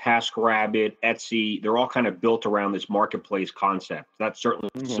 TaskRabbit, Etsy, they're all kind of built around this marketplace concept. That's certainly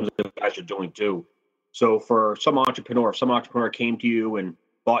Mm-hmm. some of the guys are doing too. So for some entrepreneur, if some entrepreneur came to you and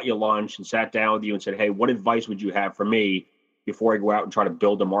bought you lunch and sat down with you and said, hey, what advice would you have for me before I go out and try to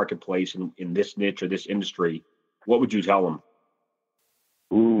build a marketplace in this niche or this industry, what would you tell them?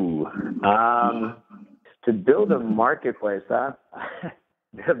 Ooh, to build a marketplace,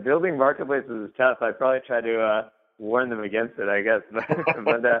 building marketplaces is tough. I'd probably try to warn them against it, I guess.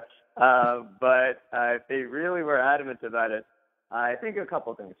 but if they really were adamant about it, I think a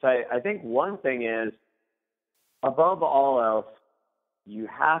couple things. I think one thing is, above all else, you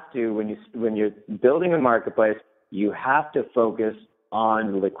have to, when you're building a marketplace, you have to focus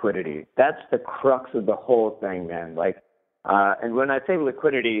on liquidity. That's the crux of the whole thing, man. And when I say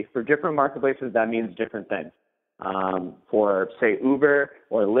liquidity, for different marketplaces, that means different things. For, say, Uber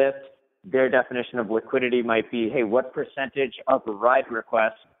or Lyft, their definition of liquidity might be, hey, what percentage of a ride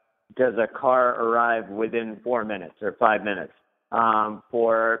request does a car arrive within 4 minutes or 5 minutes?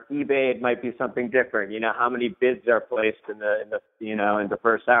 For eBay, it might be something different. How many bids are placed in the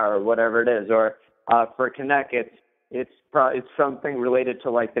first hour, or whatever it is. Or for Kinnek, it's something related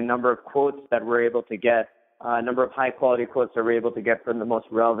to the number of quotes that we're able to get, number of high quality quotes that we're able to get from the most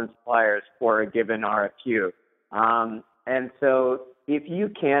relevant suppliers for a given RFQ. And so if you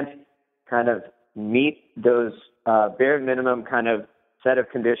can't kind of meet those bare minimum kind of set of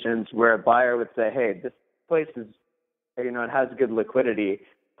conditions where a buyer would say, hey, this place is, it has good liquidity,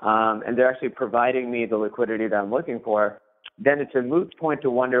 and they're actually providing me the liquidity that I'm looking for, then it's a moot point to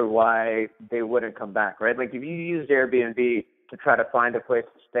wonder why they wouldn't come back, right? If you used Airbnb to try to find a place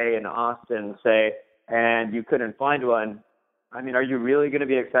to stay in Austin, say, and you couldn't find one, are you really going to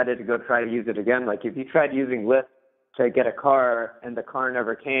be excited to go try to use it again? If you tried using Lyft to get a car and the car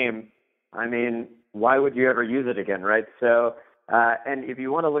never came, why would you ever use it again, right? So, and if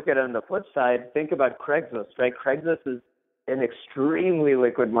you want to look at it on the flip side, think about Craigslist, right? Craigslist is an extremely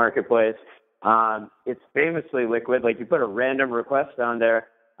liquid marketplace. It's famously liquid. You put a random request on there,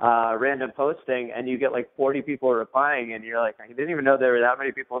 random posting, and you get 40 people replying, and you're I didn't even know there were that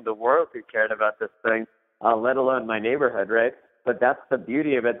many people in the world who cared about this thing, let alone my neighborhood, right? But that's the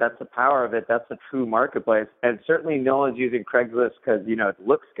beauty of it. That's the power of it. That's a true marketplace. And certainly no one's using Craigslist because, it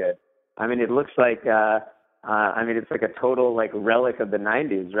looks good. It looks like, it's like a total relic of the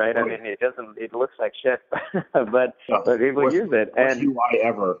 90s, right? It looks like shit, but people use it. Worst UI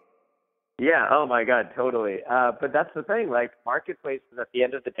ever. Yeah. Oh my God. Totally. But that's the thing. Marketplaces at the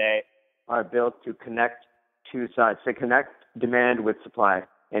end of the day are built to connect two sides, to connect demand with supply.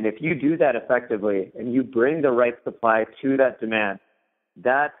 And if you do that effectively and you bring the right supply to that demand,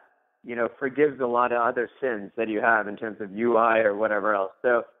 that, forgives a lot of other sins that you have in terms of UI or whatever else.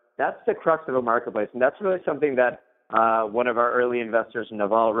 So that's the crux of a marketplace. And that's really something that one of our early investors,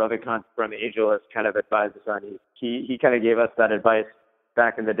 Naval Ravikant from AngelList, kind of advised us on. He kind of gave us that advice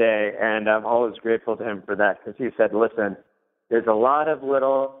back in the day. And I'm always grateful to him for that, because he said, listen, there's a lot of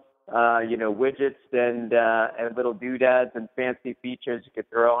little widgets and little doodads and fancy features you could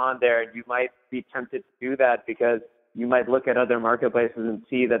throw on there. And you might be tempted to do that because you might look at other marketplaces and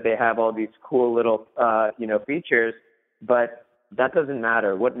see that they have all these cool little, features, but that doesn't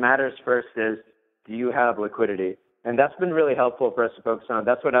matter. What matters first is, do you have liquidity? And that's been really helpful for us to focus on.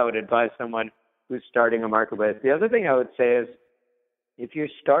 That's what I would advise someone who's starting a marketplace. The other thing I would say is, if you're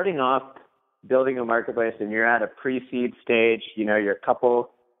starting off building a marketplace and you're at a pre-seed stage, you're a couple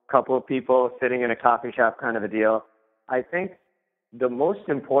of people sitting in a coffee shop kind of a deal, I think the most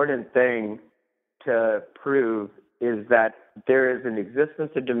important thing to prove is that there is an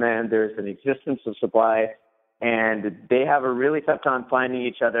existence of demand, there is an existence of supply, and they have a really tough time finding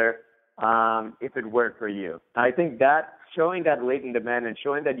each other if it worked for you. I think that showing that latent demand and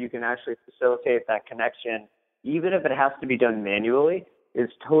showing that you can actually facilitate that connection, even if it has to be done manually, is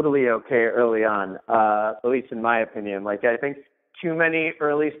totally okay early on, at least in my opinion. I think too many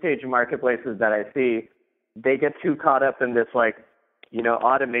early stage marketplaces that I see, they get too caught up in this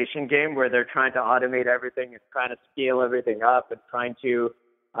automation game where they're trying to automate everything and trying to scale everything up and trying to,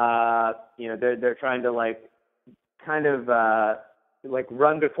 they're trying to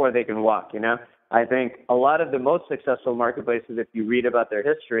run before they can walk, I think a lot of the most successful marketplaces, if you read about their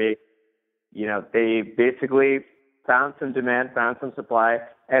history, they basically found some demand, found some supply,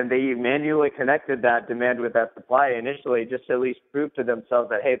 and they manually connected that demand with that supply initially, just to at least prove to themselves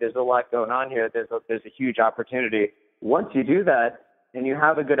that, hey, there's a lot going on here. There's a huge opportunity. Once you do that and you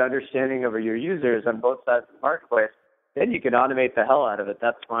have a good understanding of your users on both sides of the marketplace, then you can automate the hell out of it.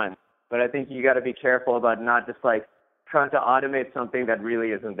 That's fine. But I think you got to be careful about not just trying to automate something that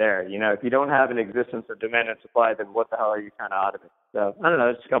really isn't there. If you don't have an existence of demand and supply, then what the hell are you trying to automate? So I don't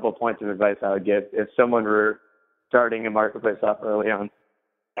know, just a couple of points of advice I would give if someone were starting a marketplace off early on.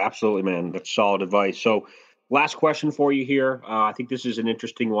 Absolutely, man. That's solid advice. So, last question for you here. I think this is an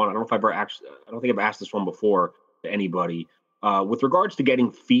interesting one. I don't think I've asked this one before to anybody. With regards to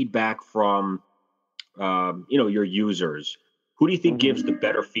getting feedback from, your users, who do you think gives the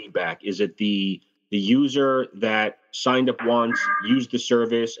better feedback? Is it the user that signed up once, used the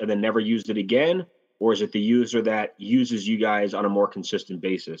service, and then never used it again, or is it the user that uses you guys on a more consistent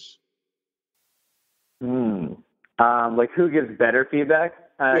basis? Like who gives better feedback?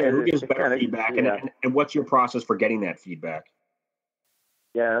 Who gives better feedback, and what's your process for getting that feedback?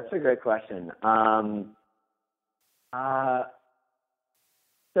 Yeah, that's a great question.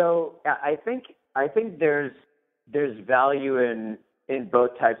 So I think there's value in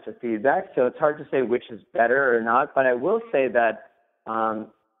both types of feedback. So it's hard to say which is better or not. But I will say that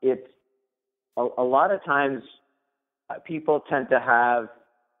it's a lot of times people tend to have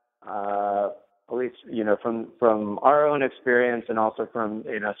at least, from our own experience and also from,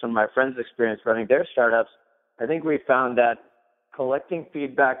 some of my friends' experience running their startups, I think we found that collecting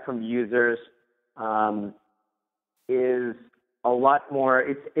feedback from users is a lot more,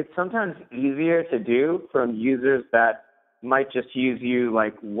 it's sometimes easier to do from users that might just use you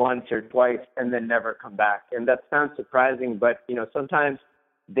like once or twice and then never come back. And that sounds surprising, but, sometimes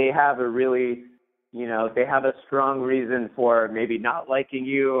they have a really, they have a strong reason for maybe not liking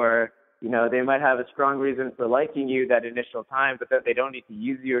you, or they might have a strong reason for liking you that initial time, but then they don't need to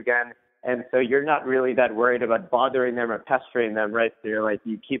use you again. And so you're not really that worried about bothering them or pestering them, right? So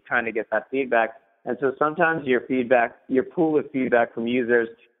you keep trying to get that feedback. And so sometimes your pool of feedback from users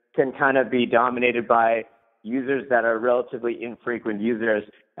can kind of be dominated by users that are relatively infrequent users.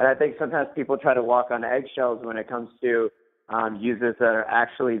 And I think sometimes people try to walk on eggshells when it comes to users that are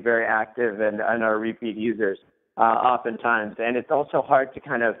actually very active and are repeat users oftentimes. And it's also hard to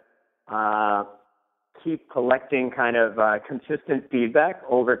kind of keep collecting kind of consistent feedback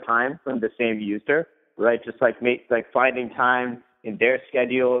over time from the same user, right? Just like finding time in their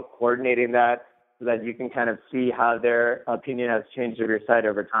schedule, coordinating that so that you can kind of see how their opinion has changed of your site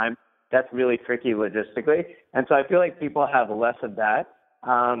over time. That's really tricky logistically. And so I feel like people have less of that.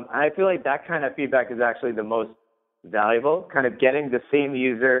 I feel like that kind of feedback is actually the most valuable, kind of getting the same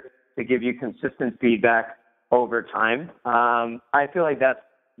user to give you consistent feedback over time. I feel like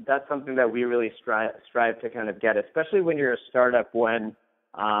that's something that we really strive to kind of get, especially when you're a startup, when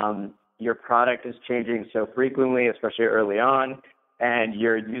your product is changing so frequently, especially early on, and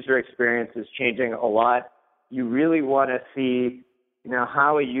your user experience is changing a lot. You really want to see,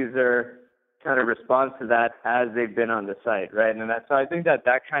 how a user kind of responds to that as they've been on the site, right? And so I think that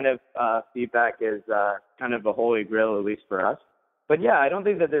kind of feedback is kind of a holy grail, at least for us. But yeah, I don't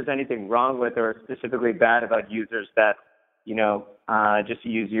think that there's anything wrong with or specifically bad about users that just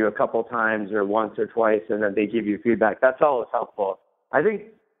use you a couple times or once or twice and then they give you feedback. That's always helpful. I think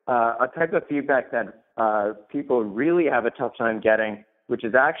a type of feedback that people really have a tough time getting, which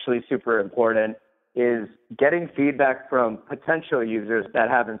is actually super important, is getting feedback from potential users that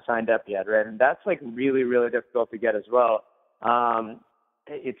haven't signed up yet, right? And that's like really, really difficult to get as well.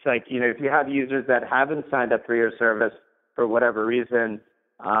 It's like, if you have users that haven't signed up for your service for whatever reason,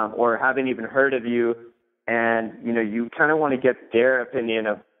 or haven't even heard of you, and, you kind of want to get their opinion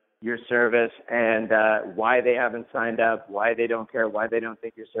of your service and why they haven't signed up, why they don't care, why they don't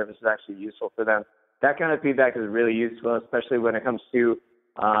think your service is actually useful for them. That kind of feedback is really useful, especially when it comes to,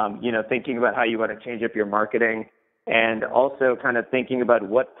 thinking about how you want to change up your marketing, and also kind of thinking about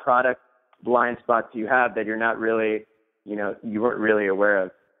what product blind spots you have that you're not really, you weren't really aware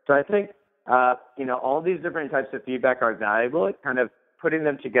of. So I think, all these different types of feedback are valuable. It kind of putting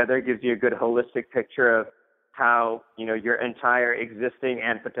them together gives you a good holistic picture of how, your entire existing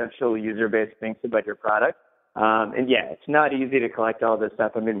and potential user base thinks about your product. And yeah, it's not easy to collect all this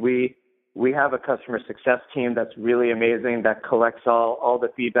stuff. I mean, we have a customer success team that's really amazing that collects all the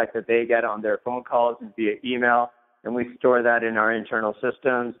feedback that they get on their phone calls and via email, and we store that in our internal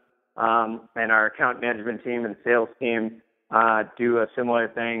systems. And our account management team and sales team do a similar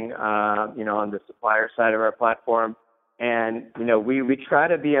thing, on the supplier side of our platform. And, we try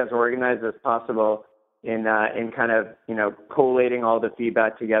to be as organized as possible in kind of, collating all the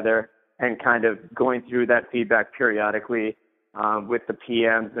feedback together and kind of going through that feedback periodically with the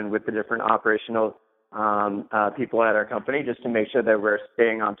PMs and with the different operational people at our company, just to make sure that we're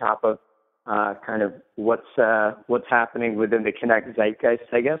staying on top of kind of what's happening within the Kinnek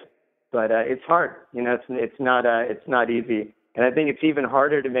zeitgeist, I guess. But it's hard, it's not easy. And I think it's even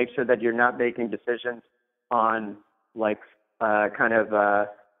harder to make sure that you're not making decisions on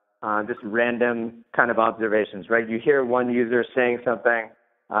just random kind of observations, right? You hear one user saying something,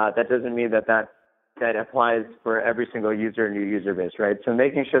 that doesn't mean that applies for every single user in your user base, right? So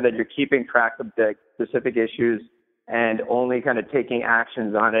making sure that you're keeping track of the specific issues and only kind of taking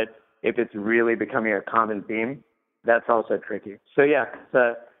actions on it if it's really becoming a common theme, that's also tricky. So yeah,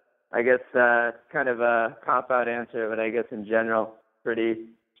 so I guess kind of a cop-out answer, but I guess in general,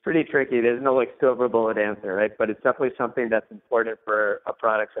 it's pretty tricky. There's no like silver bullet answer, right? But it's definitely something that's important for a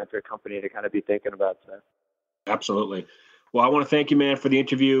product-centric company to kind of be thinking about. So. Absolutely. Well, I want to thank you, man, for the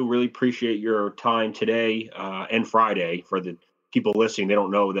interview. Really appreciate your time today and Friday. For the people listening, they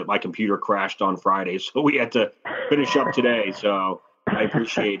don't know that my computer crashed on Friday, so we had to finish up today. So I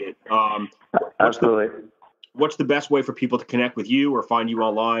appreciate it. Absolutely. What's the best way for people to connect with you or find you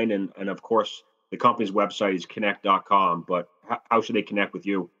online? And of course, the company's website is kinnek.com, but how should they connect with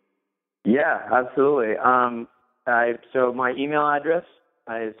you? Yeah, absolutely. So my email address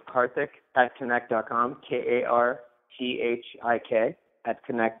is Karthik at kinnek.com, KARTHIK at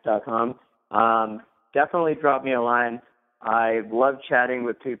kinnek.com. Definitely drop me a line. I love chatting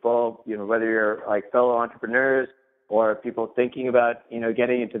with people, whether you're like fellow entrepreneurs or people thinking about,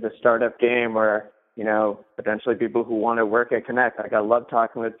 getting into the startup game or, potentially people who want to work at Kinnek. Like I love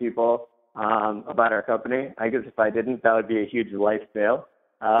talking with people about our company. I guess if I didn't, that would be a huge life fail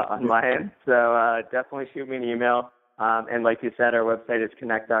on my end. So definitely shoot me an email. And like you said, our website is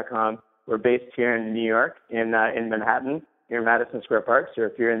kinnek.com. We're based here in New York, in Manhattan, near Madison Square Park. So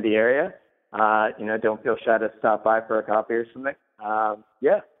if you're in the area, don't feel shy to stop by for a coffee or something.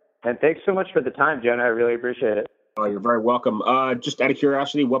 Yeah. And thanks so much for the time, Jonah. I really appreciate it. Oh, you're very welcome. Just out of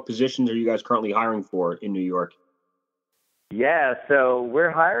curiosity, what positions are you guys currently hiring for in New York? Yeah, so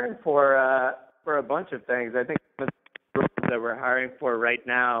we're hiring for a bunch of things. I think the role that we're hiring for right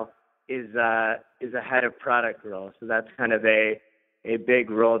now is a head of product role. So that's kind of a big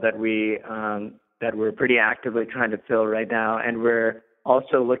role that we're pretty actively trying to fill right now, and we're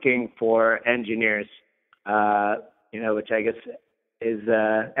also looking for engineers. Which I guess is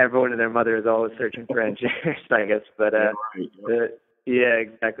everyone and their mother is always searching for engineers, I guess. But yeah,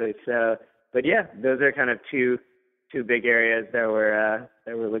 exactly. So, but yeah, those are kind of two big areas that we're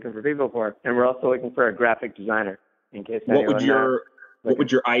looking for people for, and we're also looking for a graphic designer in case. What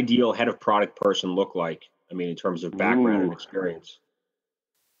would your ideal head of product person look like? I mean, in terms of background and experience.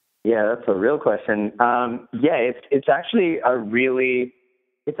 Yeah, that's a real question.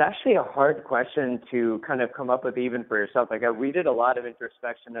 It's actually a hard question to kind of come up with even for yourself. Like we did a lot of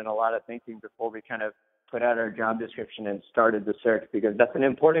introspection and a lot of thinking before we kind of put out our job description and started the search, because that's an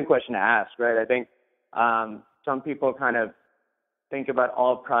important question to ask, right? I think some people kind of think about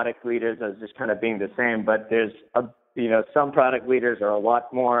all product leaders as just kind of being the same, but there's some product leaders are a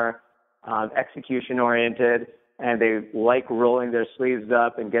lot more execution oriented, and they like rolling their sleeves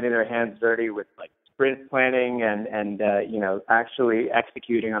up and getting their hands dirty with like sprint planning and actually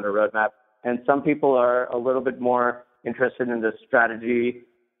executing on a roadmap. And some people are a little bit more interested in the strategy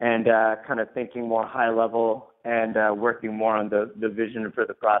and kind of thinking more high level and working more on the vision for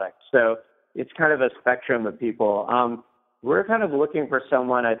the product. So it's kind of a spectrum of people. We're kind of looking for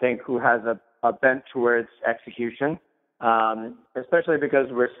someone, I think, who has a bent towards execution, especially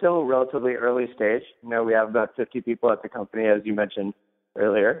because we're still relatively early stage. We have about 50 people at the company, as you mentioned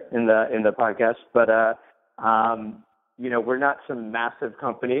earlier in the podcast. But we're not some massive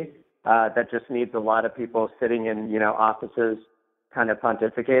company that just needs a lot of people sitting in offices kind of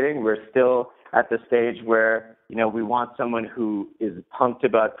pontificating. We're still at the stage where we want someone who is pumped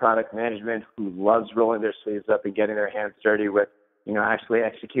about product management, who loves rolling their sleeves up and getting their hands dirty with actually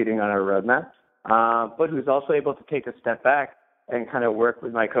executing on our roadmap, but who's also able to take a step back and kind of work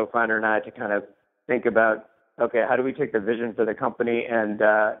with my co-founder and I to kind of think about, okay, how do we take the vision for the company and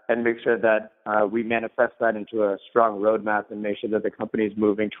make sure that we manifest that into a strong roadmap and make sure that the company is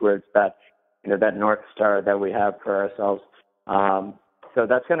moving towards that, that North Star that we have for ourselves. So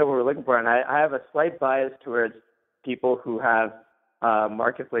that's kind of what we're looking for. And I have a slight bias towards people who have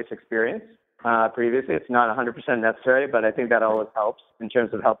marketplace experience previously. It's not 100% necessary, but I think that always helps in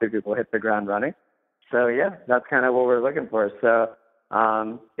terms of helping people hit the ground running. So yeah, that's kind of what we're looking for. So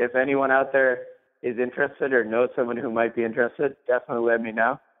if anyone out there is interested or knows someone who might be interested, definitely let me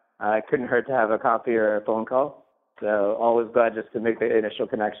know. It couldn't hurt to have a coffee or a phone call. So always glad just to make the initial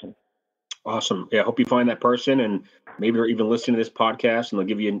connection. Awesome. Yeah, I hope you find that person, and maybe they're even listening to this podcast, and they'll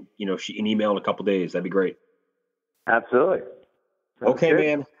give you an email in a couple of days. That'd be great. Absolutely. Okay,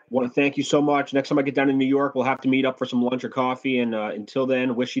 man. Want to thank you so much. Next time I get down to New York, we'll have to meet up for some lunch or coffee. And until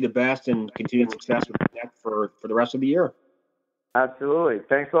then, wish you the best and continued success with Kinnek for the rest of the year. Absolutely.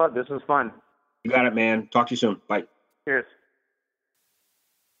 Thanks a lot. This was fun. You got it, man. Talk to you soon. Bye. Cheers.